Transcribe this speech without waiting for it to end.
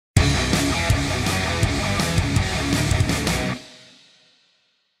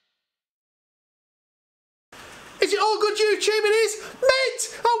Is it all good YouTube? It is.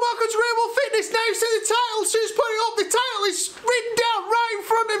 Mate, and welcome to Real Fitness. Now you see the title, Sue's putting it up. The title is written down right in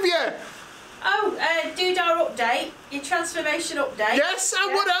front of you. Oh, Doodah update, your transformation update. Yes,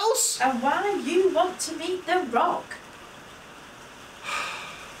 and what else? And why you want to meet The Rock.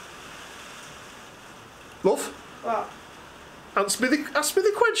 Love? What? Answer me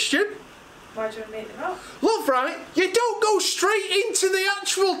the question. Why do you want to meet The Rock? Love, right? You don't go straight into the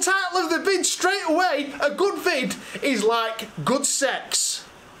actual title of the vid straight away. A good vid is like good sex.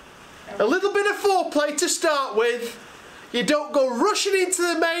 A little bit of foreplay to start with. You don't go rushing into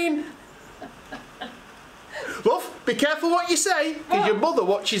the main. Love, be careful what you say, because your mother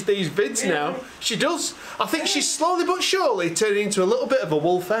watches these vids now. She does. I think she's slowly but surely turning into a little bit of a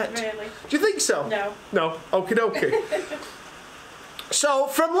wolfette. Really? Do you think so? No. No? Okie dokie. So,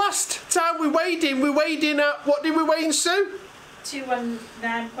 from last time we weighed in at, what did we weigh in, Sue?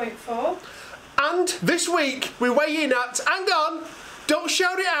 219.4. And this week, we weigh in at, hang on, don't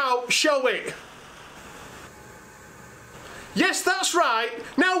shout it out, show it. Yes, that's right.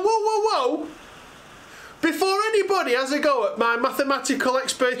 Now, whoa, whoa, whoa. Before anybody has a go at my mathematical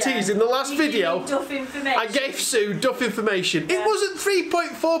expertise in the last video, I gave Sue duff information. Yeah. It wasn't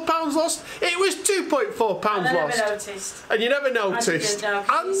 3.4 pounds lost, it was 2.4 pounds lost. I never noticed. And you never noticed. I didn't know,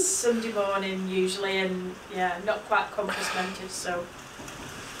 'cause it's Sunday morning usually, and yeah, not quite compass mentis, so.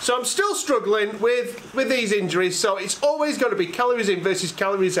 So I'm still struggling with these injuries, so it's always got to be calories in versus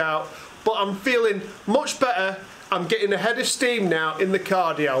calories out, but I'm feeling much better. I'm getting ahead of steam now in the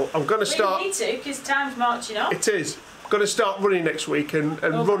cardio. I'm going to start... You need to, because time's marching on. It is. I'm going to start running next week and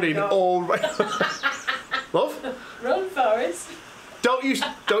running all... Love? Run, Forrest. Don't you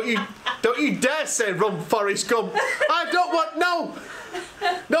dare say run, Forrest, come. I don't want...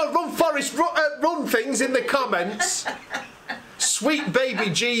 No, run, Forrest, run things in the comments. Sweet baby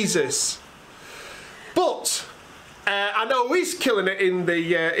Jesus. But... I know who's killing it in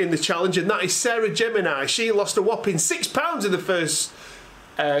the challenge, and that is Sarah Gemini. She lost a whopping 6 pounds in the first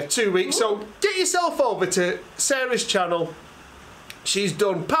 2 weeks. Ooh. So get yourself over to Sarah's channel. She's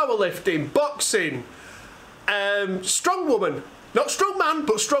done powerlifting, boxing, strong woman. Not strong man,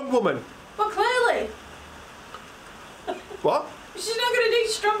 but strong woman. Well, clearly. What? She's not going to do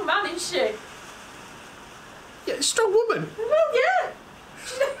strong man, is she? Yeah, strong woman. Well, yeah.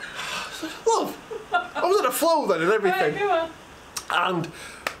 Love. I was on a flow then and everything. Right, go on.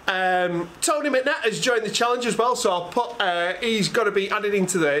 And Tony McNett has joined the challenge as well, so I'll put he's got to be added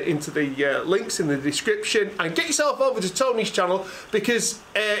into the links in the description. And get yourself over to Tony's channel, because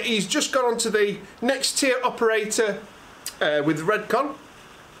he's just gone on to the next tier operator with Redcon,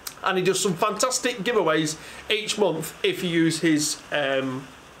 and he does some fantastic giveaways each month if you use his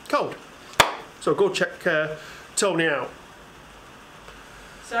code. So go check Tony out.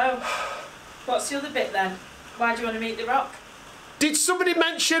 So, what's the other bit then? Why do you want to meet The Rock? Did somebody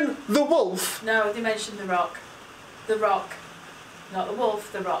mention the wolf? No, they mentioned The Rock. The Rock. Not the wolf,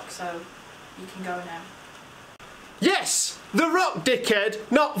 The Rock, so you can go now. Yes! The Rock, dickhead,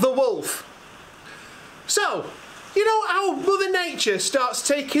 not the wolf. So, you know how Mother Nature starts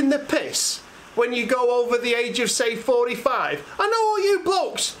taking the piss when you go over the age of, say, 45? I know all you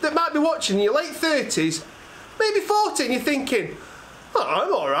blokes that might be watching in your late 30s, maybe 40, and you're thinking, oh,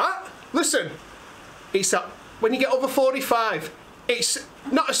 I'm alright. Listen, it's that when you get over 45, it's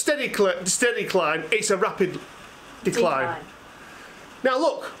not a steady climb, it's a rapid decline. Now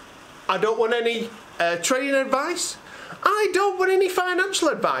look, I don't want any training advice. I don't want any financial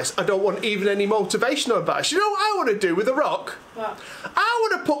advice. I don't want even any motivational advice. You know what I want to do with The Rock? What? I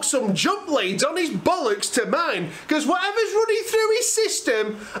want to put some jump leads on his bollocks to mine, because whatever's running through his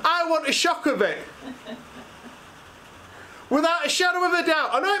system, I want a shock of it. Without a shadow of a doubt.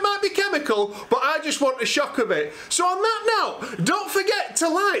 I know it might be chemical, but I just want a shock of it. So on that note, don't forget to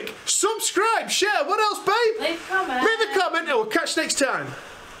like, subscribe, share. What else, babe? Leave a comment. Leave a comment and we'll catch you next time.